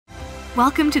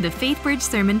Welcome to the Faithbridge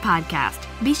Sermon Podcast.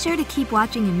 Be sure to keep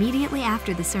watching immediately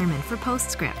after the sermon for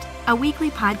Postscript, a weekly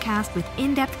podcast with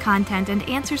in-depth content and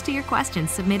answers to your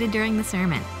questions submitted during the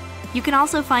sermon. You can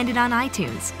also find it on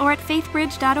iTunes or at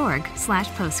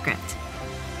faithbridge.org/postscript.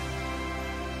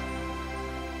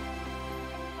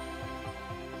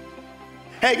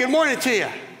 Hey, good morning to you.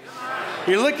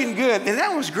 You're looking good. And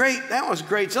that was great. That was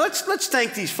great. So let's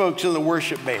thank these folks in the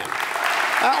worship band.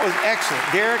 That was excellent.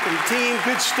 Derek and the team,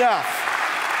 good stuff.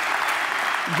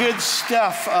 Good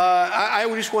stuff. I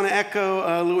just want to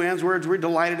echo Lou Ann's words. We're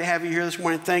delighted to have you here this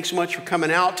morning. Thanks so much for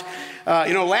coming out.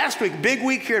 Last week, big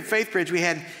week here at Faithbridge, we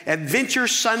had Adventure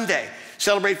Sunday.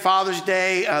 Celebrate Father's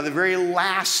Day, the very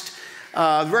last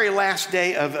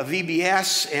day of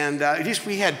VBS. And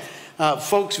we had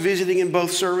folks visiting in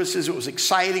both services. It was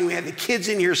exciting. We had the kids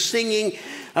in here singing.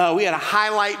 We had a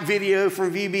highlight video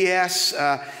from VBS.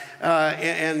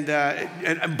 And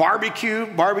barbecue.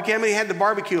 How many had the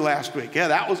barbecue last week? Yeah,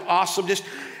 that was awesome.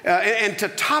 And to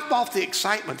top off the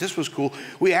excitement, this was cool.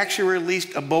 We actually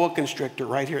released a boa constrictor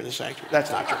right here in the sanctuary.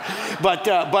 That's not true. But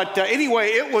anyway,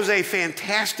 it was a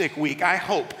fantastic week. I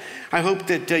hope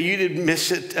that you didn't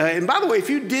miss it. And by the way, if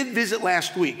you did visit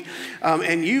last week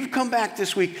and you've come back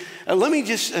this week, let me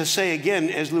just say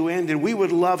again, as Lou Ann did, we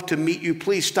would love to meet you.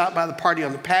 Please stop by the party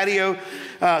on the patio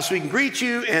so we can greet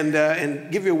you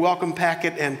and give you a welcome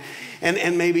packet and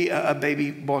maybe a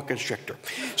baby boa constrictor.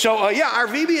 So our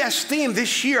VBS theme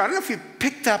this year, I don't know if you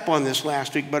picked up on this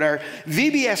last week, but our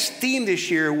VBS theme this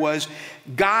year was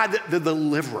God the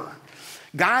Deliverer.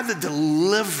 God the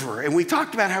Deliverer. And we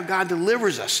talked about how God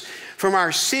delivers us from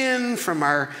our sin, from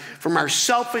our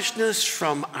selfishness,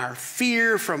 from our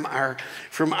fear, from our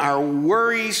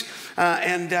worries.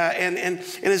 And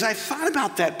as I thought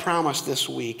about that promise this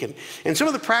week and some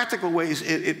of the practical ways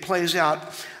it plays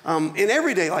out in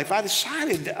everyday life, I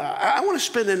decided I want to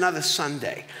spend another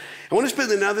Sunday. I want to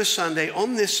spend another Sunday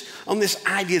on this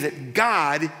idea that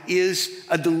God is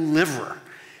a deliverer.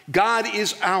 God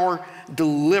is our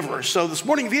deliverer. So this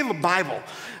morning, if you have a Bible,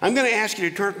 I'm going to ask you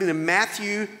to turn with me to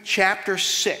Matthew chapter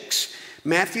 6.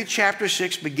 Matthew chapter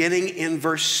 6, beginning in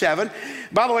verse 7.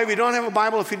 By the way, if you don't have a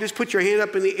Bible, if you just put your hand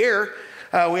up in the air,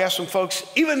 we have some folks,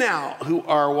 even now, who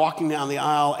are walking down the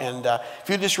aisle. And if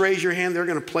you just raise your hand, they're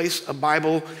going to place a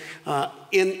Bible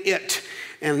in it.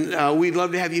 And we'd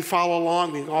love to have you follow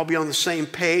along. We can all be on the same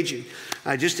page. And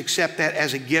just accept that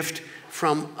as a gift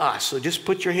from us. So just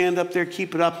put your hand up there,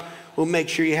 keep it up. We'll make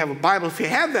sure you have a Bible. If you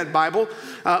have that Bible,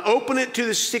 open it to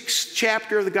the 6th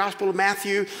chapter of the Gospel of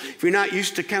Matthew. If you're not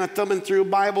used to kind of thumbing through a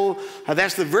Bible,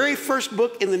 that's the very first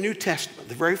book in the New Testament,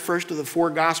 the very first of the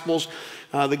 4 Gospels,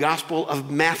 the Gospel of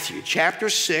Matthew, chapter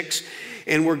 6.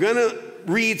 And we're going to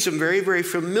read some very, very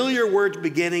familiar words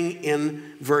beginning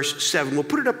in verse 7. We'll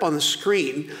put it up on the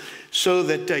screen so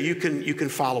that you can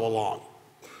follow along.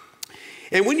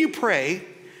 And when you pray,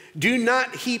 do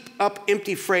not heap up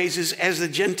empty phrases as the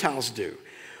Gentiles do,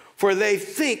 for they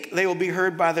think they will be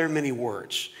heard by their many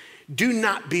words. Do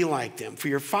not be like them, for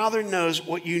your Father knows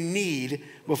what you need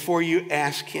before you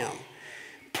ask him.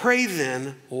 Pray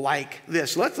then like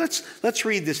this. Let's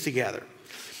read this together.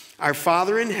 Our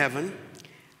Father in heaven,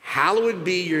 hallowed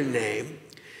be your name.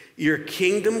 Your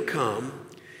kingdom come,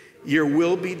 your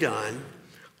will be done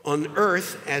on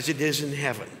earth as it is in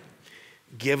heaven.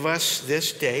 Give us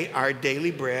this day our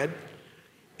daily bread,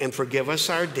 and forgive us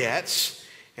our debts,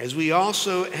 as we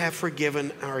also have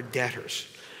forgiven our debtors.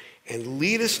 And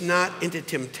lead us not into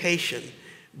temptation,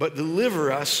 but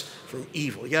deliver us from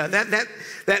evil. Yeah,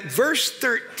 that verse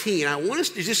 13, I want us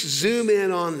to just zoom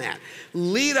in on that.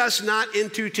 Lead us not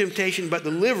into temptation, but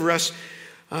deliver us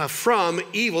from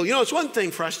evil. You know, it's one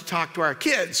thing for us to talk to our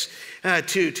kids,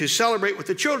 to celebrate with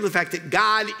the children the fact that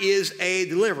God is a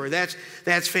deliverer. That's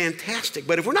fantastic.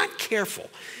 But if we're not careful,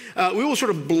 we will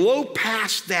sort of blow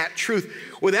past that truth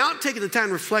without taking the time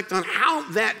to reflect on how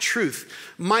that truth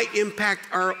might impact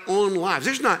our own lives.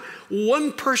 There's not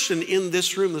one person in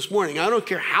this room this morning, I don't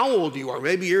care how old you are,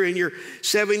 maybe you're in your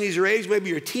 70s or 80s, maybe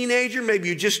you're a teenager, maybe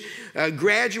you just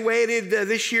graduated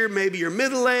this year, maybe you're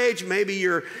middle-aged, maybe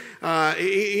you're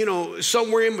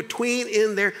somewhere in between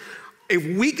in there. If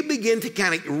we could begin to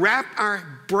kind of wrap our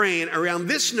brain around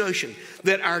this notion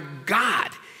that our God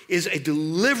is a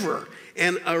deliverer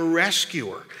and a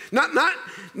rescuer, not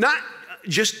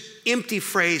just empty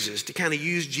phrases, to kind of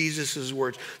use Jesus's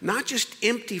words, not just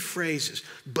empty phrases,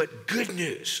 but good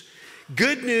news.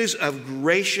 Good news of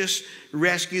gracious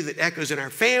rescue that echoes in our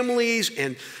families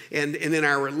and in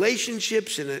our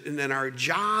relationships and in our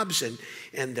jobs and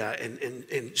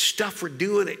stuff we're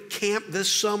doing at camp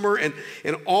this summer and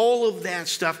all of that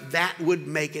stuff that would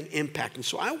make an impact. And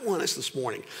so I want us this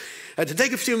morning to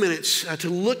take a few minutes to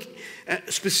look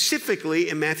specifically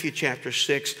in Matthew chapter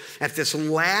 6 at this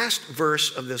last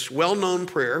verse of this well-known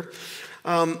prayer.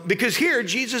 Because here,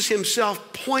 Jesus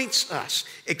himself points us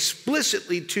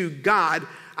explicitly to God,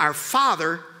 our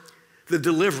Father, the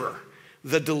deliverer,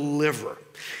 the deliverer.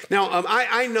 Now,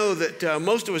 I know that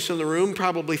most of us in the room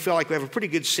probably feel like we have a pretty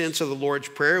good sense of the Lord's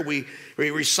Prayer. We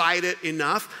recite it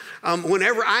enough.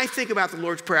 Whenever I think about the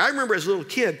Lord's Prayer, I remember as a little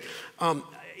kid,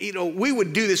 we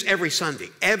would do this every Sunday.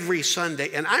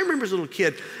 And I remember as a little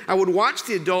kid, I would watch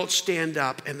the adults stand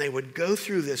up and they would go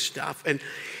through this stuff. And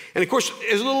of course,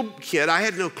 as a little kid, I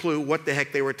had no clue what the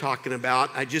heck they were talking about.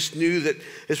 I just knew that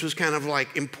this was kind of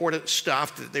like important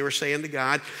stuff that they were saying to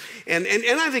God. And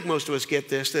I think most of us get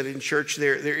this, that in church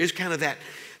there is kind of that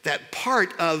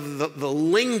part of the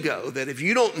lingo that if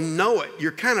you don't know it,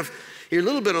 you're a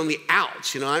little bit on the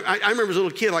outs. I remember as a little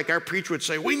kid, like our preacher would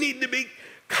say, we need to be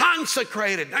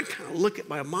consecrated. And I kind of look at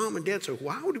my mom and dad and say,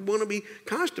 why would we want to be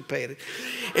constipated?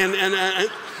 And I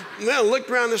looked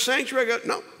around the sanctuary, I go,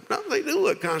 no, they do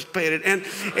look constipated.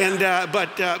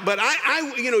 But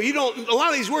you don't, a lot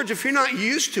of these words, if you're not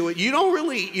used to it, you don't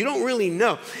really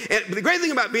know. But the great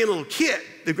thing about being a little kid,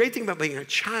 the great thing about being a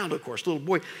child, of course, little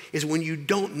boy, is when you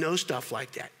don't know stuff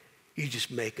like that, you just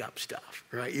make up stuff,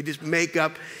 right? You just make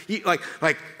up,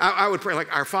 I would pray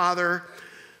like, our Father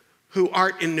who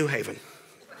art in New Haven.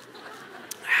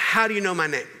 How do you know my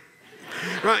name?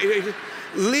 Right?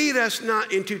 Lead us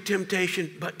not into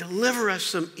temptation, but deliver us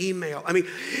some email. I mean,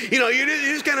 you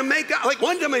just kind of make up. Like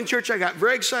one time in church, I got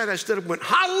very excited. I stood up and went,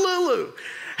 hallelujah.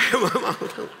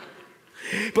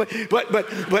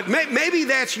 But maybe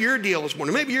that's your deal this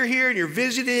morning. Maybe you're here and you're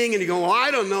visiting and you're going, well,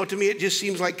 I don't know. To me, it just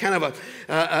seems like kind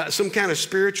of some kind of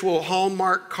spiritual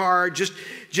Hallmark card,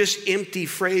 just empty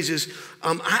phrases.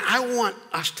 I want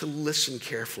us to listen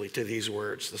carefully to these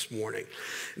words this morning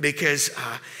because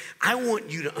I want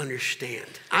you to understand.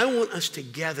 I want us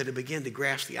together to begin to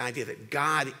grasp the idea that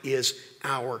God is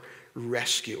our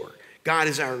rescuer. God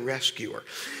is our rescuer.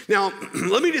 Now,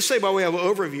 let me just say by way of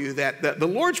overview that the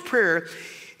Lord's Prayer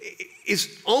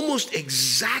is almost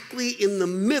exactly in the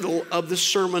middle of the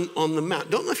Sermon on the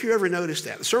Mount. Don't know if you ever noticed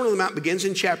that. The Sermon on the Mount begins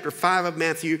in chapter 5 of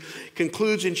Matthew,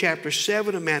 concludes in chapter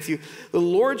 7 of Matthew. The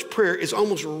Lord's Prayer is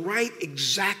almost right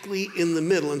exactly in the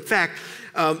middle. In fact,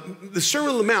 the Sermon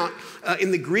on the Mount,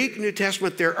 in the Greek New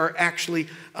Testament, there are actually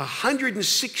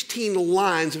 116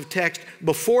 lines of text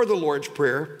before the Lord's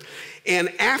Prayer. And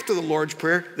after the Lord's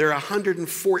Prayer, there are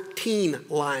 114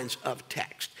 lines of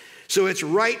text. So it's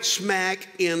right smack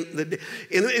in and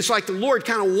it's like the Lord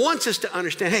kind of wants us to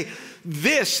understand, hey,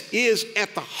 this is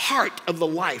at the heart of the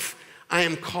life I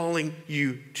am calling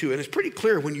you to. And it's pretty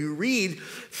clear when you read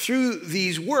through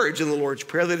these words in the Lord's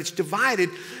Prayer that it's divided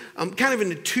kind of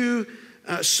into two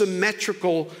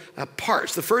symmetrical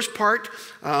parts. The first part,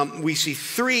 we see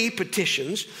 3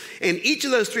 petitions, and each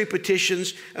of those 3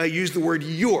 petitions use the word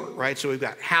your, right? So we've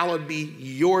got, hallowed be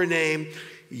your name,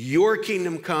 your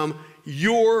kingdom come,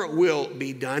 your will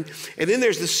be done. And then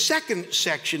there's the second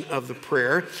section of the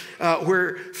prayer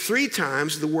where 3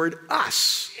 times the word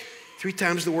us, 3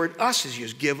 times the word us is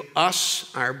used. Give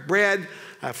us our bread,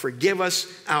 forgive us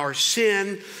our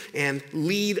sin, and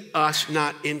lead us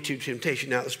not into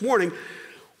temptation. Now this morning,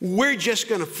 we're just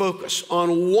going to focus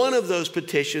on one of those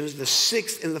petitions, the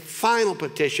 6th and the final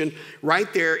petition,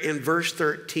 right there in verse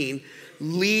 13.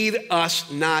 Lead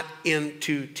us not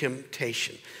into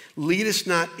temptation. Lead us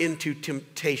not into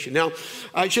temptation. Now,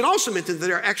 I should also mention that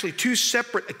there are actually 2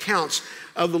 separate accounts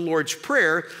of the Lord's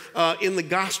Prayer in the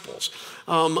Gospels.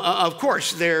 Of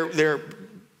course, they're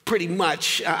pretty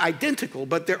much identical,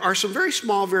 but there are some very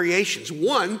small variations.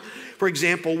 One, for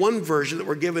example, one version that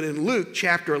we're given in Luke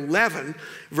chapter 11,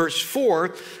 verse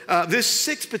 4, this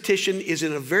 6th petition is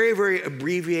in a very, very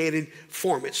abbreviated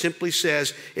form. It simply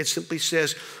says,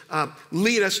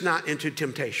 lead us not into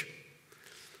temptation.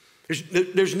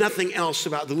 There's nothing else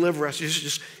about deliver us. It's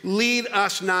just lead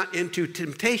us not into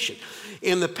temptation.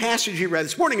 In the passage we read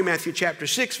this morning in Matthew chapter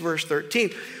 6, verse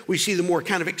 13, we see the more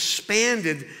kind of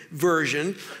expanded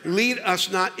version. Lead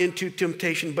us not into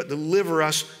temptation, but deliver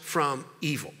us from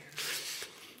evil.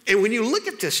 And when you look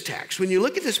at this text, when you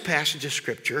look at this passage of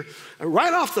Scripture,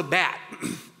 right off the bat,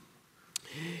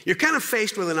 you're kind of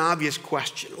faced with an obvious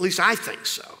question. At least I think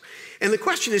so. And the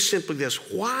question is simply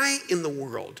this: why in the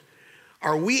world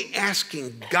are we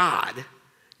asking God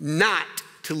not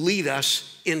to lead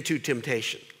us into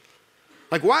temptation?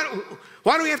 Like, why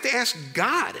do we have to ask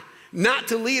God not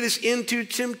to lead us into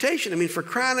temptation? I mean, for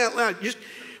crying out loud,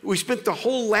 we spent the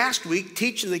whole last week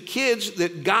teaching the kids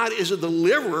that God is a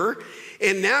deliverer.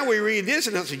 And now we read this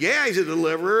and I say, yeah, he's a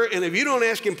deliverer. And if you don't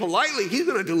ask him politely, he's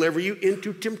going to deliver you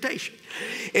into temptation.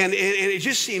 And it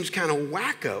just seems kind of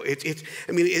wacko.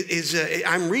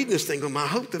 I'm reading this thing going, I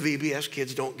hope the VBS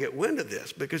kids don't get wind of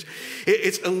this, because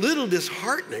it's a little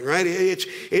disheartening, right?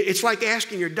 It's like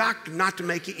asking your doctor not to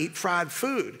make you eat fried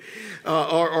food,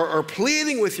 or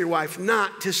pleading with your wife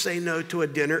not to say no to a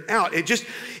dinner out.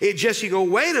 You go,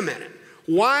 wait a minute.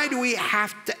 Why do we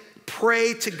have to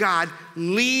pray to God,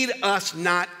 lead us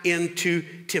not into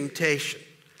temptation?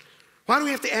 Why do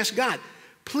we have to ask God,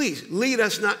 please lead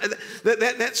us not?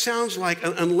 That sounds like,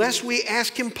 unless we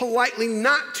ask him politely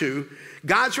not to,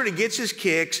 God sort of gets his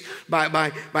kicks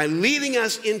by leading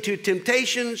us into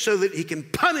temptation so that he can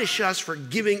punish us for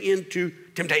giving into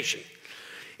temptation.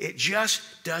 It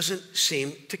just doesn't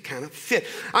seem to kind of fit.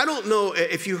 I don't know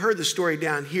if you heard the story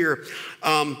down here.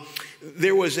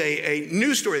 There was a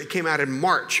news story that came out in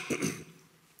March.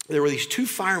 There were these two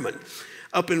firemen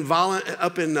up in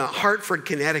Hartford,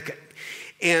 Connecticut.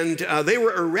 And they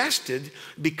were arrested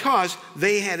because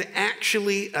they had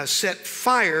actually set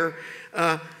fire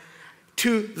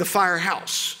to the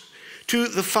firehouse. To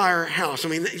the firehouse. I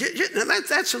mean,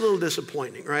 that's a little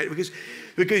disappointing, right?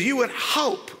 Because you would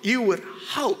hope you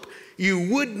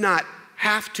would not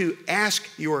have to ask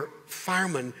your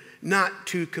fireman not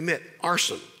to commit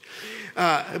arson.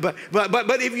 But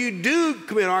if you do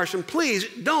commit arson, please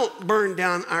don't burn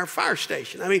down our fire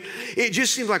station. I mean, it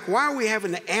just seems like, why are we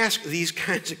having to ask these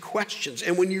kinds of questions?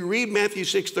 And when you read Matthew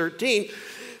 6:13,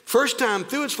 first time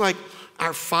through, it's like,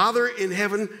 our Father in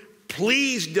heaven,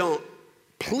 please don't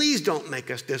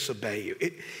make us disobey you.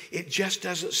 It just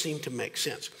doesn't seem to make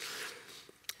sense.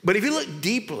 But if you look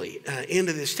deeply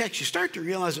into this text, you start to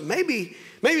realize that maybe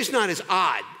it's not as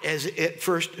odd as it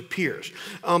first appears.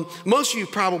 Most of you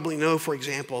probably know, for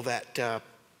example, that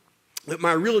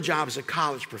my real job is a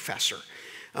college professor.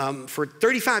 For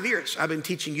 35 years, I've been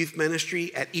teaching youth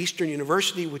ministry at Eastern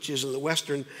University, which is in the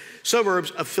western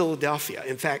suburbs of Philadelphia.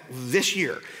 In fact, this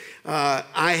year,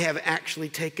 I have actually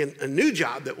taken a new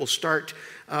job that will start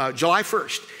July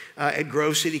 1st at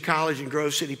Grove City College in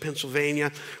Grove City,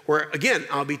 Pennsylvania, where, again,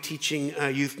 I'll be teaching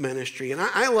youth ministry. And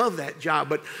I love that job.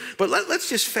 But let's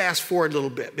just fast forward a little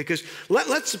bit, because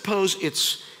let's suppose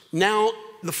it's now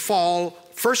the fall,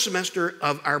 first semester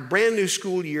of our brand new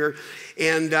school year,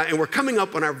 and we're coming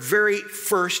up on our very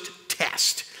first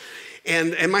test.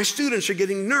 And my students are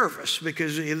getting nervous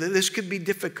because this could be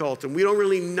difficult and we don't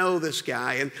really know this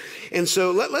guy. And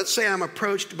so let's say I'm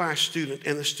approached by a student,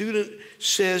 and the student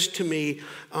says to me,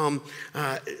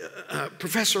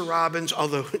 Professor Robbins,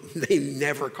 although they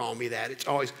never call me that, it's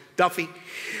always Duffy.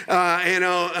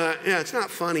 It's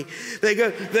not funny. They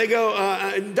go,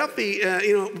 Duffy,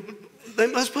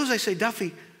 let's suppose I say,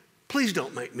 Duffy, please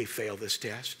don't make me fail this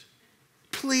test.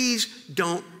 Please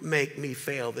don't make me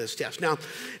fail this test. Now,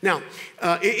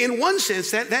 in one sense,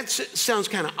 that sounds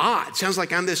kind of odd. Sounds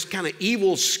like I'm this kind of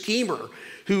evil schemer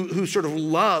who sort of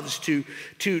loves to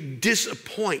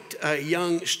disappoint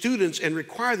young students and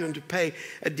require them to pay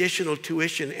additional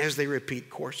tuition as they repeat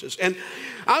courses. And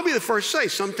I'll be the first to say,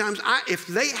 sometimes if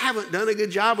they haven't done a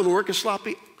good job and the work is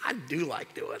sloppy, I do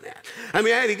like doing that. I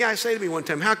mean, I had a guy say to me one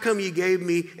time, how come you gave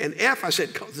me an F? I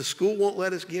said, because the school won't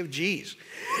let us give G's.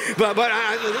 But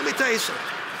let me tell you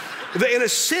something. In a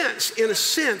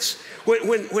sense,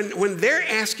 when they're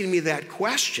asking me that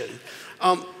question,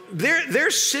 they're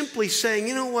simply saying,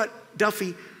 you know what,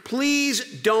 Duffy,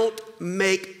 please don't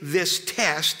make this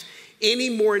test any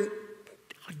more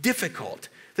difficult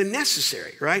than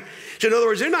necessary, right? So in other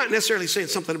words, they're not necessarily saying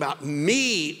something about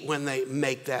me when they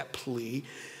make that plea.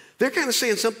 They're kind of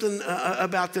saying something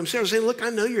about themselves, saying, look, I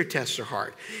know your tests are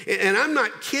hard. And I'm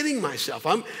not kidding myself.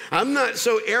 I'm not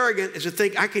so arrogant as to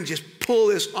think I can just pull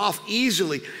this off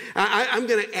easily. I'm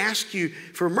going to ask you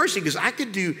for mercy, because I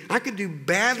could do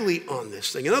badly on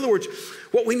this thing. In other words,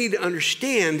 what we need to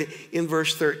understand in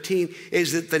verse 13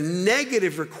 is that the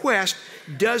negative request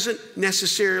doesn't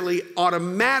necessarily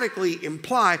automatically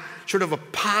imply sort of a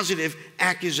positive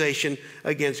accusation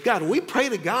against God. When we pray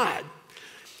to God,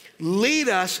 lead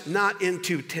us not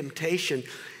into temptation,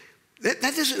 that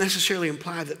doesn't necessarily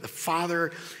imply that the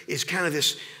Father is kind of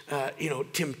this,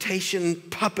 temptation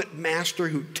puppet master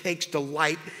who takes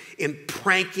delight in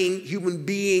pranking human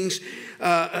beings,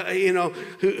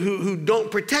 who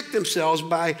don't protect themselves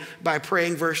by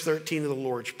praying verse 13 of the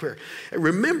Lord's Prayer.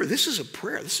 Remember, this is a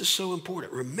prayer. This is so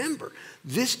important. Remember,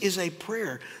 this is a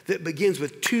prayer that begins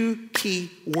with two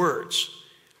key words.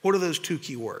 What are those two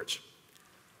key words?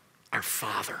 our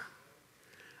Father.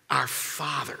 Our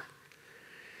Father.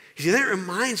 You see, that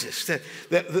reminds us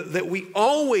that we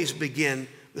always begin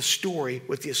the story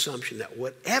with the assumption that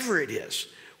whatever it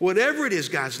is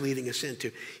God's leading us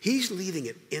into, he's leading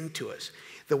it into us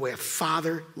the way a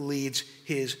father leads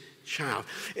his child.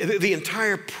 The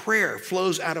entire prayer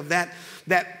flows out of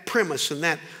that premise and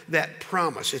that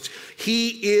promise. It's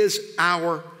he is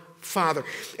our Father.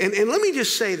 And let me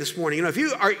just say this morning, if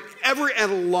you are ever at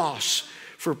a loss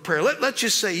for prayer, let's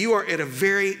just say you are at a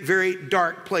very, very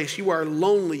dark place. You are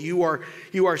lonely. You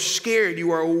are scared.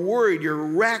 You are worried. You're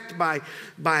racked by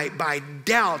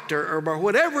doubt or by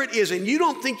whatever it is, and you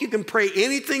don't think you can pray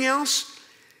anything else.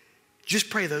 Just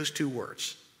pray those two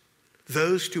words.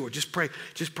 Those two words. Just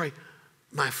pray,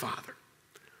 my Father.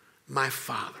 My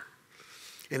Father.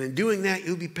 And in doing that,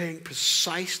 you'll be praying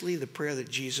precisely the prayer that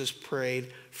Jesus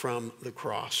prayed from the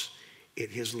cross at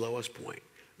his lowest point.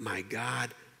 My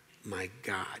God, my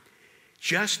God.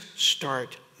 Just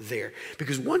start there.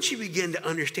 Because once you begin to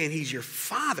understand he's your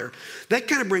Father, that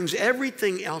kind of brings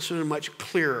everything else in a much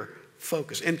clearer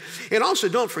focus. And also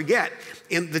don't forget,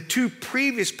 in the two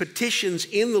previous petitions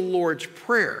in the Lord's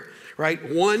Prayer,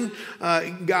 right? One,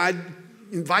 God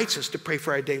invites us to pray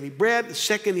for our daily bread. The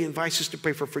second, he invites us to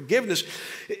pray for forgiveness.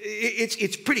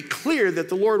 It's pretty clear that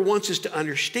the Lord wants us to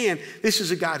understand this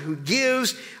is a God who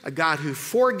gives, a God who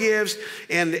forgives,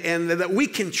 and that we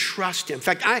can trust him. In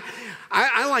fact,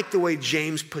 I like the way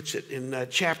James puts it in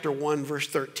chapter 1, verse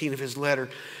 13 of his letter.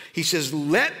 He says,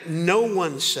 let no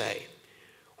one say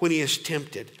when he is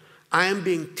tempted, I am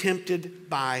being tempted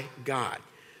by God.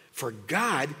 For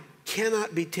God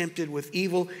cannot be tempted with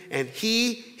evil, and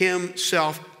he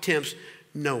himself tempts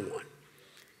no one.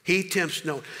 He tempts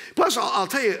no one. Plus, I'll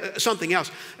tell you something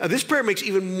else. This prayer makes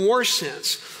even more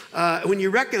sense when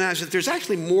you recognize that there's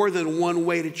actually more than one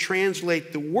way to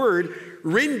translate the word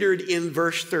rendered in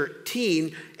verse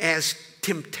 13 as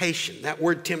temptation, that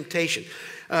word temptation.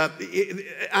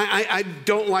 I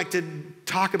don't like to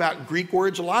talk about Greek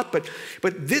words a lot, but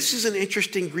this is an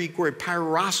interesting Greek word,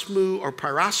 pyrosmu or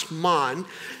pyrosmon,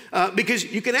 because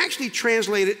you can actually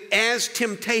translate it as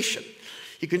temptation.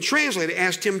 You can translate it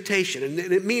as temptation, and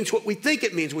it means what we think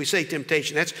it means when we say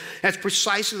temptation. That's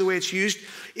precisely the way it's used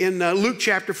in Luke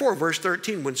chapter 4, verse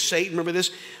 13, when Satan, remember this,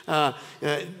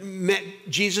 met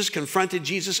Jesus, confronted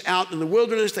Jesus out in the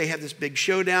wilderness. They had this big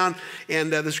showdown,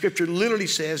 and the scripture literally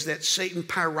says that Satan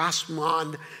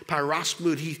pyrosmud,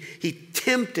 he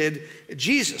tempted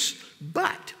Jesus.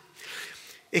 But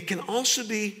it can also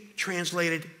be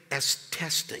translated as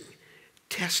testing.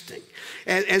 Testing,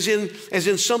 as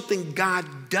in something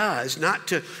God does, not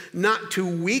to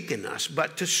weaken us,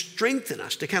 but to strengthen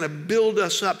us, to kind of build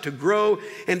us up, to grow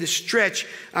and to stretch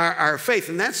our faith.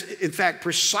 And that's, in fact,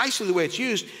 precisely the way it's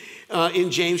used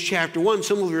in James chapter 1.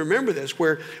 Some of you remember this,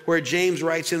 where James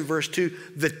writes in verse 2,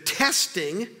 the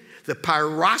testing, the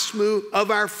pyrosmu of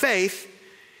our faith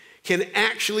can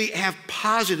actually have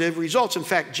positive results. In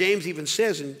fact, James even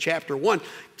says in chapter 1,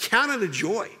 count it a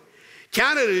joy.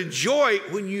 Count it a joy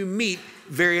when you meet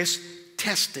various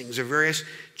testings or various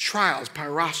trials,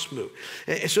 pyrosmu.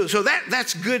 So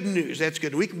that's good news. That's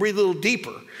good. We can breathe a little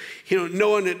deeper,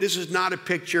 knowing that this is not a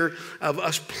picture of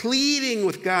us pleading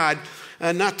with God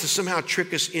not to somehow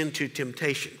trick us into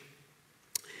temptation.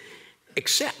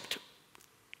 Except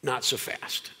not so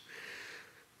fast.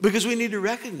 Because we need to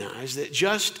recognize that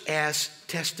just as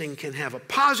testing can have a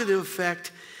positive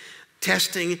effect,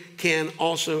 testing can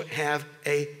also have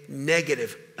a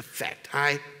negative effect.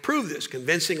 I proved this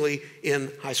convincingly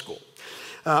in high school.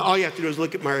 All you have to do is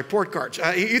look at my report cards.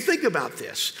 You think about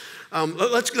this.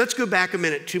 Let's go back a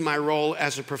minute to my role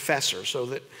as a professor, so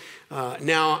that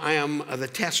now I am the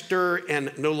tester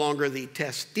and no longer the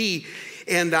testee.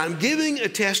 And I'm giving a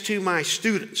test to my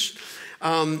students.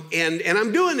 And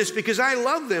I'm doing this because I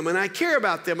love them and I care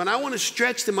about them and I want to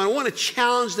stretch them. I want to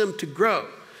challenge them to grow.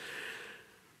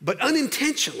 But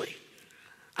unintentionally,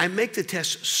 I make the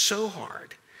test so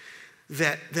hard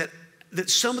that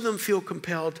some of them feel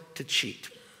compelled to cheat.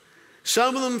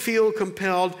 Some of them feel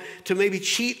compelled to maybe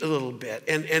cheat a little bit.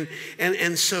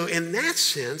 And so in that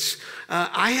sense,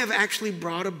 I have actually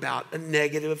brought about a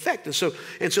negative effect. And so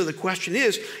the question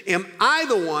is, am I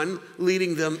the one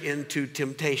leading them into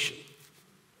temptation?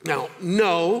 Now,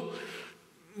 no,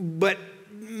 but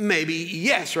maybe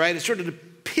yes, right? It sort of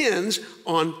depends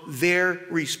on their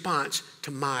response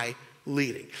to my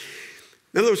leading.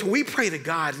 In other words, when we pray to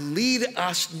God, lead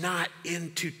us not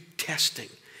into testing.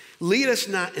 Lead us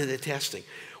not into testing.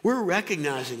 We're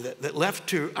recognizing that left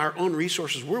to our own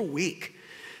resources, we're weak.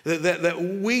 That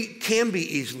we can be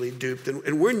easily duped,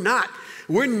 and we're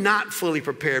not fully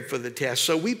prepared for the test.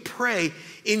 So we pray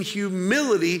in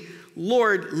humility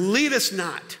Lord, lead us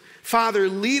not. Father,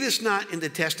 lead us not into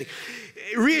testing.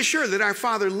 Reassure that our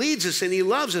Father leads us and he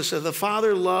loves us. So the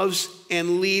Father loves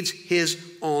and leads his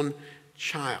own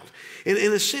child. And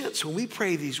in a sense, when we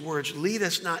pray these words, lead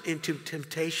us not into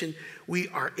temptation, we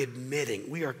are admitting,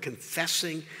 we are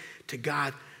confessing to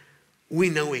God, we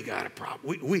know we got a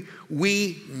problem.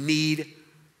 We need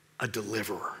a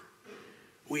deliverer.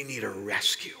 We need a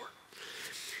rescuer.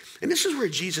 And this is where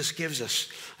Jesus gives us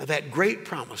that great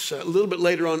promise a little bit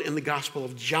later on in the Gospel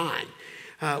of John,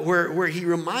 where he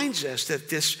reminds us that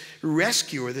this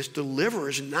rescuer, this deliverer,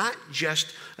 is not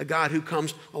just a God who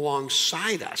comes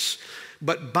alongside us,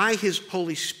 but by his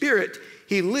Holy Spirit,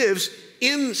 he lives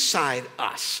inside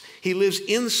us. He lives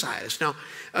inside us. Now,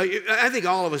 I think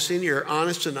all of us in here are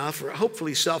honest enough, or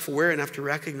hopefully self-aware enough to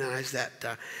recognize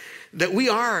that we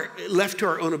are left to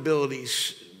our own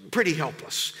abilities pretty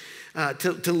helpless.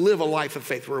 To live a life of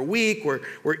faith. We're weak,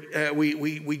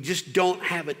 we just don't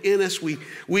have it in us.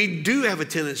 We do have a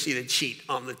tendency to cheat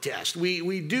on the test.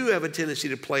 We do have a tendency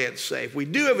to play it safe. We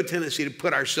do have a tendency to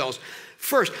put ourselves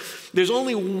first. There's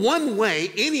only one way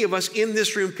any of us in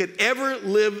this room could ever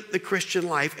live the Christian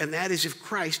life, and that is if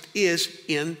Christ is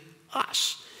in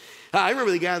us. I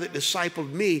remember the guy that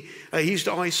discipled me, he used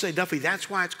to always say, Duffy, that's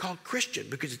why it's called Christian,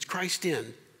 because it's Christ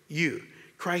in you,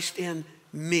 Christ in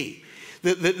me.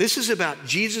 This is about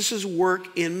Jesus'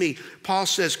 work in me. Paul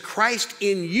says, Christ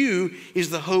in you is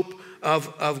the hope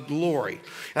of glory.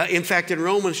 In fact, in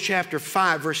Romans chapter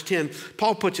 5, verse 10,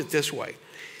 Paul puts it this way.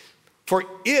 For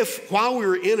if, while we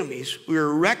were enemies, we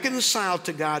were reconciled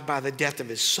to God by the death of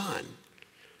his Son,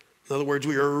 in other words,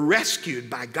 we were rescued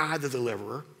by God the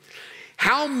deliverer,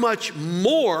 how much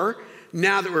more,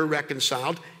 now that we're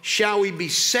reconciled, shall we be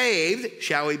saved,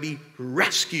 shall we be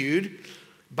rescued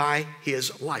by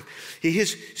his life?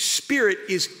 His Spirit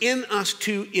is in us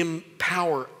to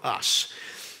empower us.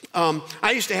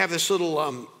 I used to have this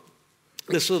little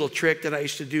trick that I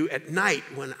used to do at night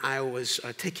when I was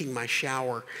taking my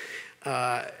shower.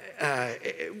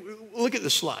 Look at the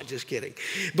slide, just kidding.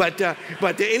 But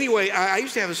anyway, I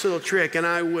used to have this little trick, and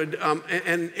I would,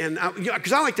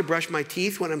 because I like to brush my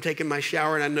teeth when I'm taking my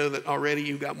shower, and I know that already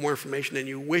you got more information than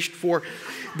you wished for.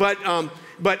 But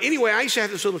anyway, I used to have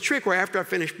this little trick where after I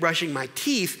finished brushing my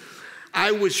teeth,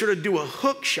 I would sort of do a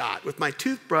hook shot with my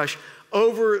toothbrush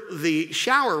over the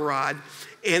shower rod,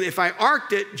 and if I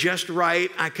arced it just right,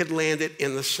 I could land it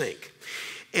in the sink.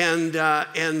 And so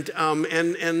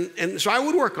I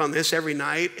would work on this every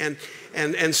night, and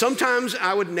sometimes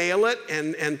I would nail it,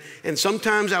 and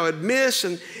sometimes I would miss,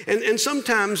 and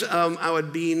sometimes I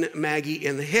would bean Maggie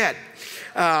in the head,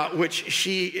 which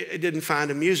she didn't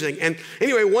find amusing. And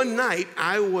anyway, one night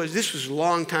this was a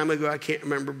long time ago, I can't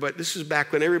remember, but this is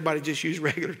back when everybody just used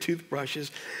regular toothbrushes.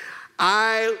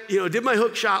 I did my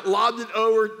hook shot, lobbed it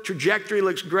over, trajectory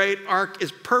looks great, arc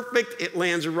is perfect, it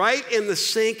lands right in the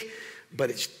sink, but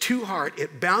it's too hard.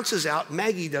 It bounces out.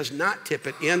 Maggie does not tip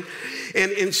it in.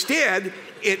 And instead,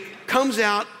 it comes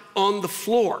out on the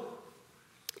floor.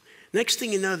 Next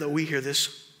thing you know, though, we hear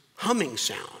this humming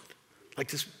sound, like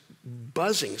this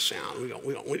buzzing sound.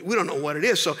 We don't know what it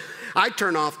is. So I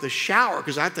turn off the shower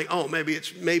because I think, oh, maybe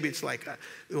it's like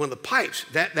one of the pipes.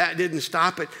 That didn't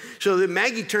stop it. So then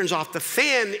Maggie turns off the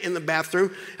fan in the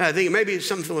bathroom, thinking maybe it's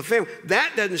something from the fan.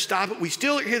 That doesn't stop it. We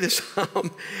still hear this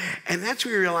hum. And that's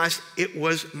when we realized it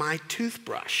was my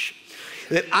toothbrush,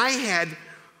 that I had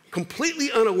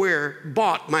completely unaware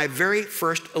bought my very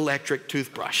first electric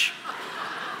toothbrush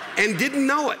and didn't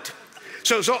know it.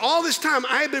 So all this time,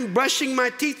 I had been brushing my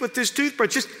teeth with this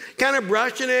toothbrush, just kind of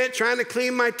brushing it, trying to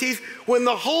clean my teeth, when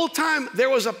the whole time there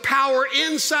was a power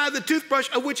inside the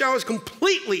toothbrush of which I was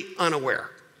completely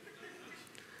unaware.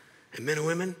 And men and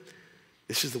women,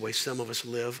 this is the way some of us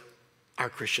live our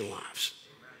Christian lives.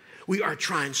 We are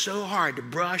trying so hard to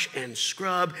brush and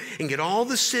scrub and get all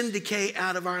the sin decay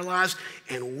out of our lives,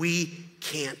 and we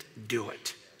can't do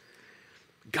it.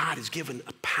 God has given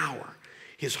a power,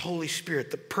 his Holy Spirit,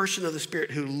 the person of the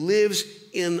Spirit who lives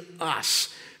in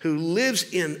us, In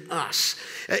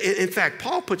fact,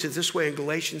 Paul puts it this way in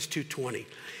Galatians 2:20.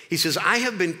 He says, I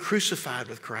have been crucified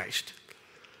with Christ,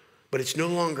 but it's no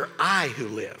longer I who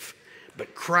live,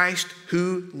 but Christ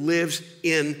who lives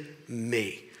in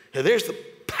me. Now there's the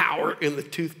power in the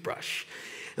toothbrush.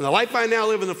 And the life I now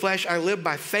live in the flesh, I live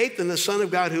by faith in the Son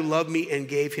of God who loved me and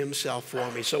gave himself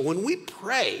for me. So when we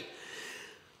pray,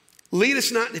 lead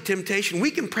us not into temptation,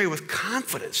 we can pray with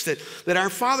confidence that our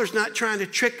Father's not trying to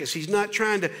trick us. He's not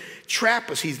trying to trap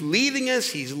us. He's leading us.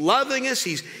 He's loving us.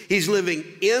 He's living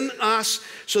in us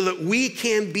so that we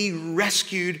can be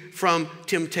rescued from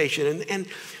temptation.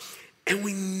 And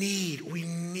we need,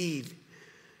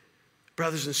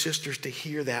 brothers and sisters, to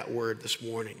hear that word this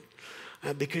morning.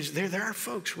 Because there are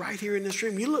folks right here in this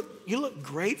room. You look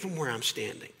great from where I'm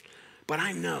standing. But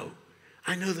I know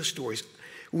the stories.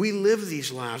 We live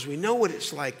these lives. We know what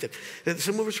it's like that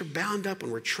some of us are bound up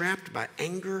and we're trapped by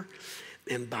anger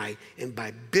and by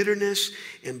bitterness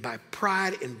and by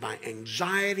pride and by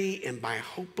anxiety and by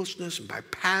hopelessness and by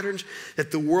patterns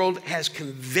that the world has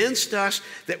convinced us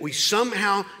that we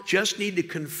somehow just need to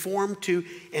conform to,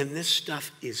 and this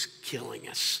stuff is killing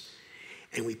us.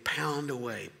 And we pound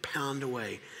away,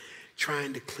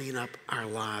 trying to clean up our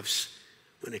lives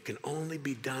when it can only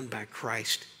be done by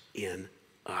Christ in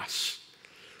us.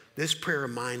 This prayer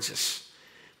reminds us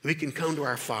that we can come to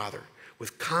our Father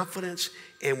with confidence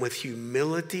and with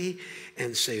humility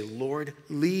and say, Lord,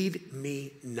 lead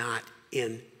me not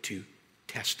into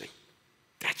testing.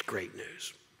 That's great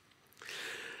news.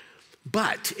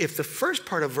 But if the first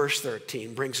part of verse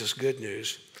 13 brings us good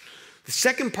news, the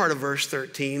second part of verse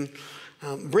 13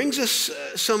 brings us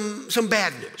some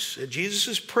bad news.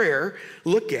 Jesus' prayer,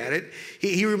 look at it,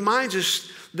 he reminds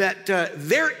us that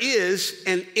there is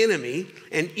an enemy,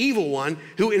 an evil one,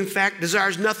 who in fact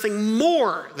desires nothing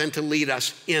more than to lead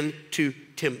us into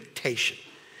temptation.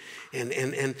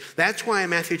 And that's why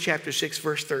in Matthew chapter 6,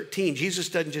 verse 13, Jesus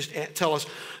doesn't just tell us,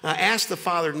 ask the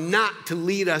Father not to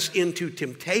lead us into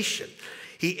temptation.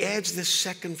 He adds this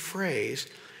second phrase,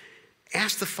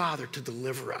 ask the Father to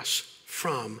deliver us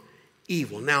from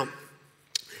evil. Now,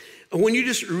 when you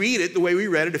just read it the way we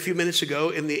read it a few minutes ago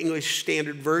in the English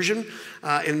Standard Version,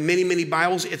 in many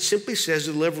Bibles, it simply says,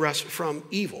 deliver us from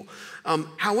evil.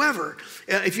 However,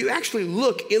 if you actually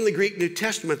look in the Greek New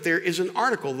Testament, there is an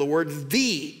article. The word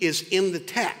 "the" is in the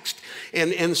text.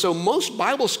 And so most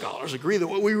Bible scholars agree that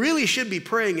what we really should be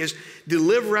praying is,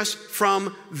 deliver us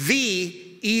from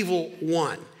the evil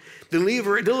one.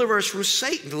 Deliver us from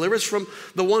Satan. Deliver us from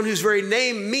the one whose very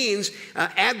name means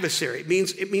adversary. It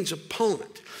means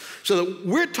opponent. So that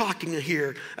we're talking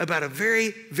here about a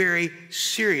very, very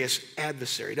serious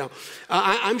adversary. Now,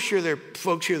 I'm sure there are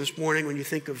folks here this morning, when you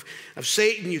think of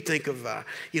Satan, you think of a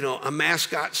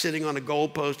mascot sitting on a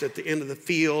goalpost at the end of the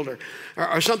field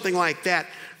or something like that.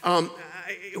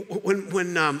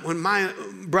 When my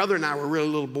brother and I were really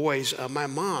little boys, my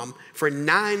mom, for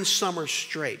 9 summers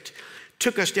straight,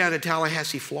 took us down to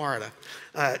Tallahassee, Florida,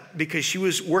 because she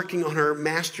was working on her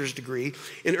master's degree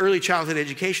in early childhood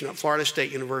education at Florida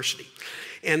State University.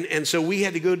 And so we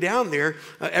had to go down there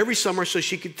every summer so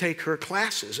she could take her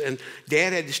classes. And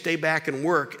Dad had to stay back and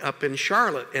work up in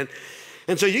Charlotte.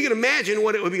 And so you can imagine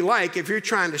what it would be like if you're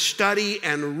trying to study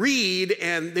and read,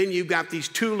 and then you've got these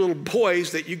 2 little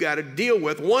boys that you got to deal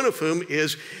with, one of whom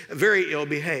is very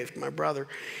ill-behaved, my brother.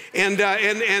 And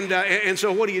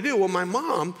so what do you do? Well, my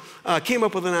mom came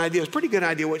up with an idea. It was a pretty good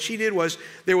idea. What she did was,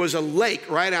 there was a lake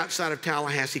right outside of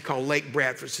Tallahassee called Lake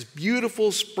Bradford. It's this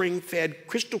beautiful, spring-fed,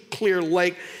 crystal-clear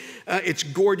lake. It's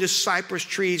gorgeous. Cypress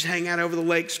trees hang out over the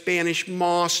lake, Spanish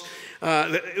moss.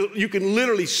 You can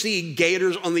literally see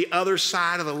gators on the other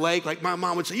side of the lake. Like my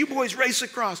mom would say, you boys race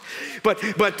across.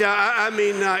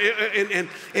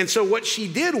 And so what she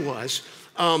did was,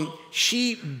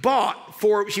 she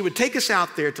would take us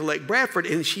out there to Lake Bradford,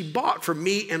 and she bought for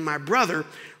me and my brother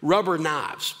rubber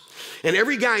knives. And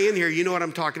every guy in here, you know what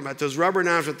I'm talking about, those rubber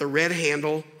knives with the red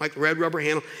handle, like the red rubber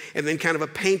handle, and then kind of a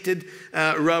painted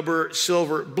rubber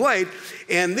silver blade.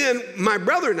 And then my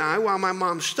brother and I, while my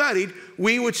mom studied,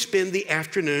 we would spend the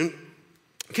afternoon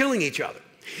killing each other.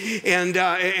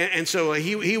 And so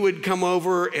he would come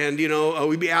over, and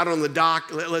we'd be out on the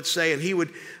dock, let's say, and he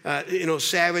would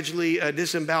savagely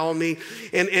disembowel me,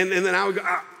 and then I would go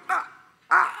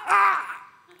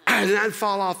and then I'd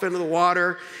fall off into the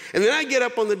water, and then I'd get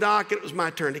up on the dock, and it was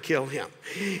my turn to kill him.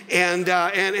 And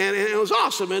it was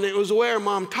awesome, and it was the way our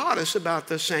mom taught us about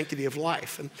the sanctity of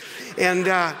life. And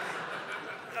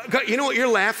you know what, you're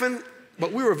laughing,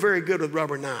 but we were very good with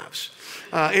rubber knives.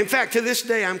 In fact, to this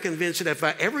day, I'm convinced that if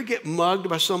I ever get mugged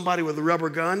by somebody with a rubber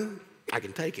gun, I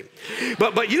can take him.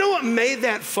 But you know what made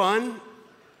that fun?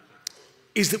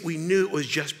 Is that we knew it was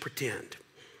just pretend.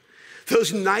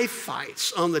 Those knife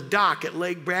fights on the dock at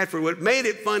Lake Bradford, what made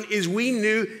it fun is we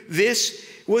knew this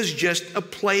was just a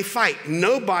play fight.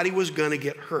 Nobody was going to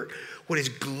get hurt. What is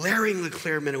glaringly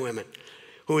clear, men and women,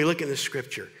 when we look in the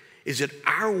scripture, is that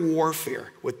our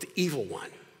warfare with the evil one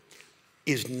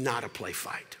is not a play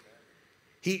fight.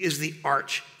 He is the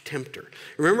arch tempter.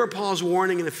 Remember Paul's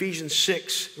warning in Ephesians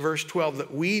 6, verse 12,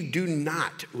 that we do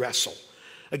not wrestle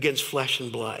against flesh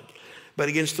and blood, but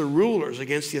against the rulers,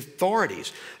 against the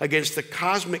authorities, against the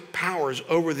cosmic powers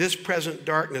over this present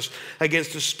darkness,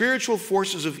 against the spiritual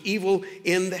forces of evil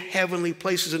in the heavenly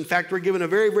places. In fact, we're given a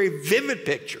very, very vivid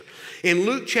picture in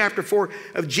Luke chapter 4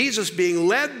 of Jesus being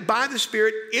led by the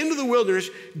Spirit into the wilderness,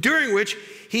 during which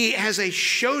he has a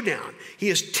showdown. He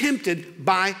is tempted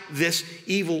by this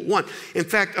evil one. In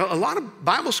fact, a lot of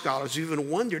Bible scholars even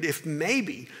wondered if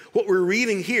maybe what we're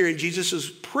reading here in Jesus'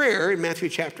 prayer in Matthew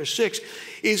chapter 6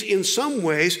 is in some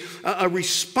ways a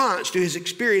response to his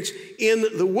experience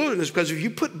in the wilderness. Because if you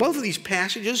put both of these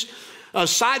passages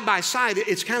side by side,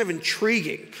 it's kind of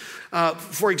intriguing.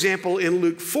 For example, in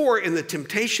Luke 4, in the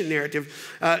temptation narrative,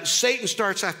 Satan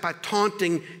starts off by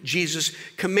taunting Jesus,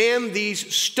 "Command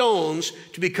these stones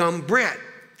to become bread."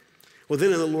 Well,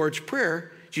 then in the Lord's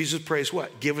Prayer, Jesus prays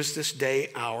what? "Give us this day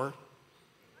our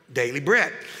daily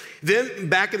bread." Then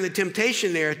back in the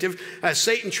temptation narrative,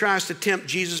 Satan tries to tempt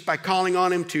Jesus by calling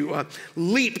on him to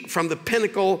leap from the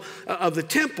pinnacle of the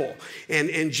temple.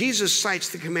 And Jesus cites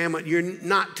the commandment, "You're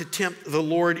not to tempt the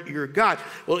Lord your God."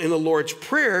 Well, in the Lord's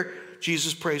Prayer,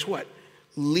 Jesus prays what?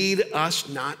 "Lead us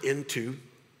not into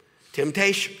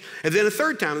temptation." And then a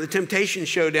third time, in the temptation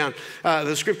showdown,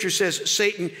 the scripture says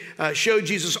Satan showed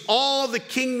Jesus all the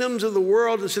kingdoms of the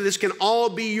world and said, "This can all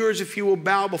be yours if you will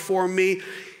bow before me."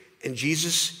 And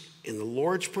Jesus, in the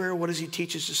Lord's Prayer, what does he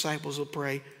teach his disciples to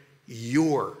pray?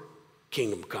 "Your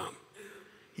kingdom come.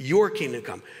 Your kingdom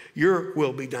come. Your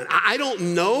will be done." I don't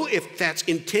know if that's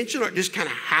intentional or it just kind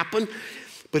of happened,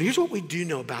 but here's what we do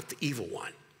know about the evil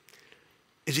one,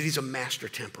 is that he's a master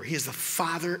temperer. He is the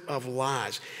father of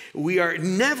lies. We are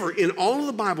never in all of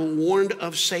the Bible warned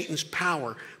of Satan's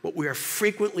power, but we are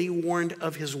frequently warned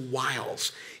of his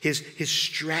wiles, his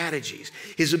strategies,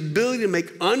 his ability to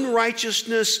make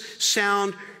unrighteousness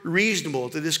sound reasonable,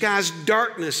 to disguise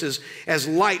darkness as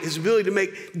light, his ability to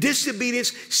make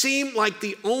disobedience seem like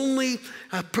the only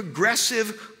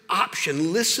progressive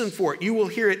option. Listen for it. You will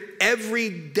hear it every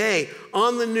day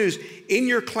on the news, in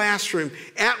your classroom,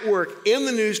 at work, in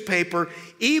the newspaper,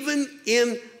 even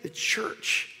in the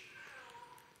church.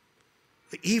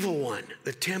 The evil one,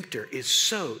 the tempter, is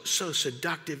so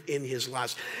seductive in his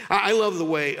lies. I love the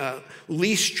way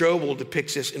Lee Strobel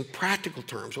depicts this in practical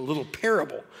terms, a little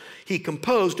parable he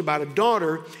composed about a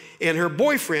daughter and her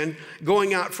boyfriend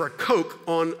going out for a Coke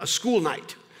on a school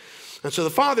night. And so the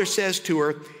father says to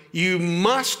her, "You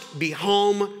must be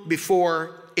home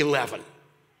before 11.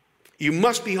 You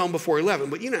must be home before 11.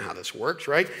 But you know how this works,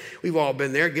 right? We've all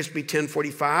been there. It gets to be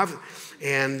 10:45,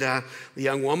 and the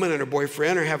young woman and her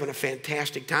boyfriend are having a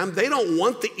fantastic time. They don't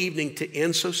want the evening to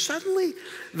end, so suddenly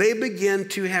they begin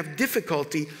to have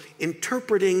difficulty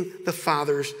interpreting the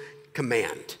father's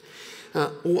command.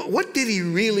 What did he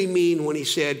really mean when he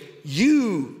said,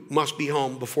 "You must be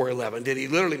home before 11"? Did he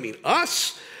literally mean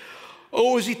us?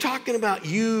 Or was he talking about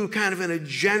you kind of in a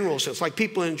general sense, like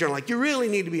people in general, like you really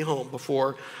need to be home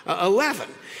before 11?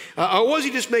 Or was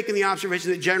he just making the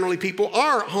observation that generally people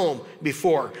are home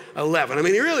before 11? I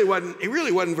mean, he really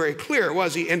wasn't very clear,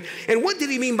 was he? And what did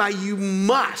he mean by you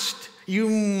must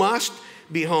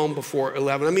be home before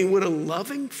 11? I mean, would a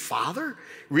loving father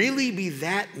really be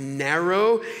that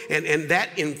narrow and that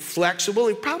inflexible?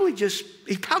 He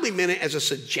probably meant it as a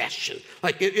suggestion.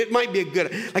 Like it might be a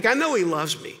good, like I know he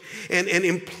loves me. And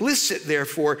implicit,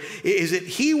 therefore, is that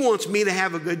he wants me to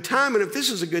have a good time. And if this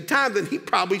is a good time, then he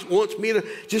probably wants me to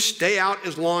just stay out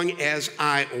as long as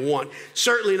I want.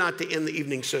 Certainly not to end the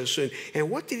evening so soon. And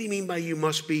what did he mean by you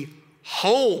must be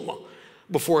home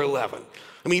before 11?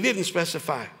 I mean, he didn't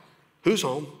specify who's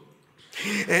home.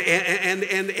 And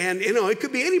you know, it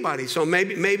could be anybody. So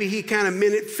maybe he kind of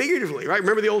meant it figuratively, right?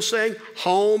 Remember the old saying,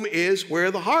 home is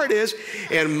where the heart is,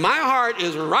 and my heart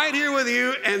is right here with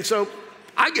you, and so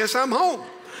I guess I'm home.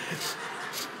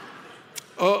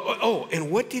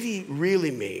 And what did he really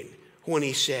mean when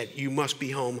he said you must be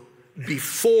home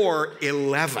before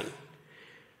 11?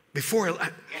 Before,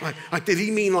 like did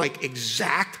he mean like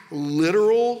exact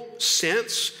literal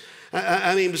sense?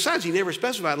 I mean, besides, he never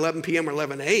specified 11 p.m. or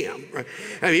 11 a.m. Right?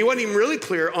 I mean, he wasn't even really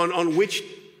clear on which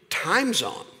time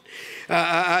zone.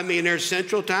 I mean, there's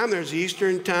Central Time, there's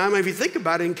Eastern Time. If you think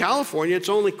about it, in California, it's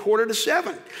only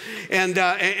 6:45.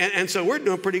 And so we're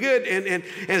doing pretty good. And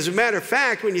as a matter of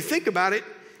fact, when you think about it,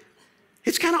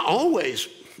 it's kind of always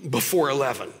before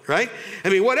 11, right? I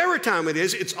mean, whatever time it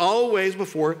is, it's always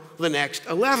before the next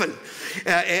 11.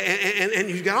 And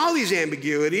you've got all these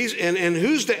ambiguities, and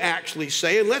who's to actually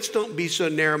say? And let's don't be so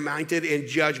narrow-minded and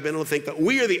judgmental and think that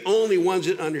we are the only ones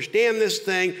that understand this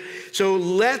thing. So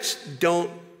let's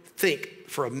don't think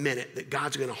for a minute that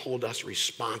God's going to hold us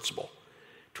responsible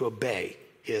to obey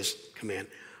his command.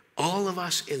 All of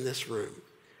us in this room,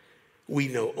 we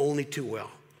know only too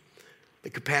well the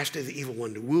capacity of the evil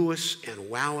one to woo us and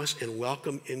wow us and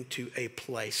welcome us into a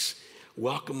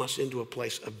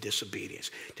place of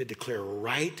disobedience, to declare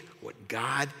right what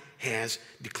God has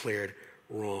declared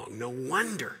wrong. No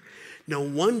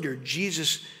wonder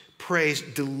Jesus prays,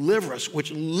 deliver us,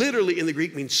 which literally in the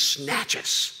Greek means snatch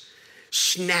us.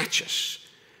 Snatch us.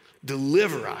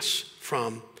 Deliver us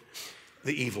from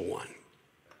the evil one.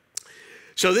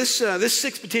 So this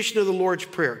sixth petition of the Lord's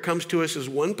Prayer comes to us as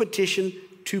one petition,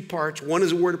 two parts. One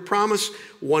is a word of promise,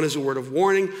 one is a word of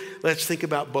warning. Let's think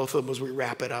about both of them as we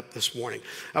wrap it up this morning.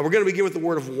 We're going to begin with the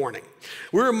word of warning.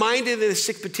 We're reminded in the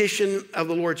sixth petition of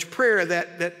the Lord's Prayer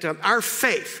that our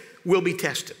faith will be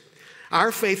tested.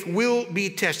 Our faith will be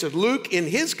tested. Luke, in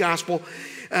his gospel,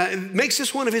 makes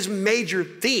this one of his major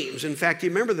themes. In fact, you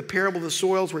remember the parable of the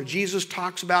soils where Jesus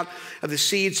talks about the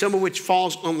seed, some of which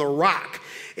falls on the rock.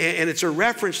 And it's a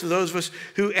reference to those of us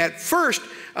who at first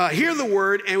hear the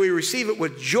word and we receive it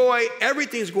with joy.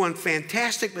 Everything's going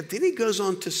fantastic. But then he goes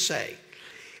on to say,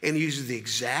 and he uses the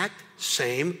exact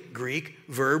same Greek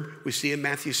verb we see in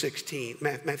Matthew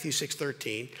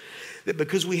 6:13, that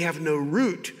because we have no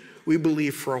root, we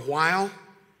believe for a while,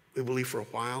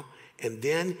 and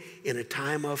then in a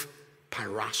time of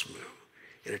pyrosmo,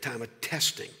 in a time of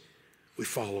testing, we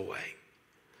fall away.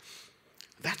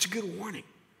 That's a good warning.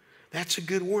 That's a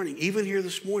good warning. Even here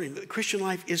this morning, the Christian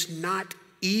life is not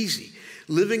easy.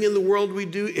 Living in the world we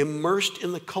do, immersed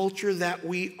in the culture that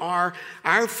we are,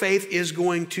 our faith is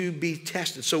going to be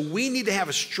tested. So we need to have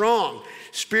a strong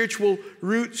spiritual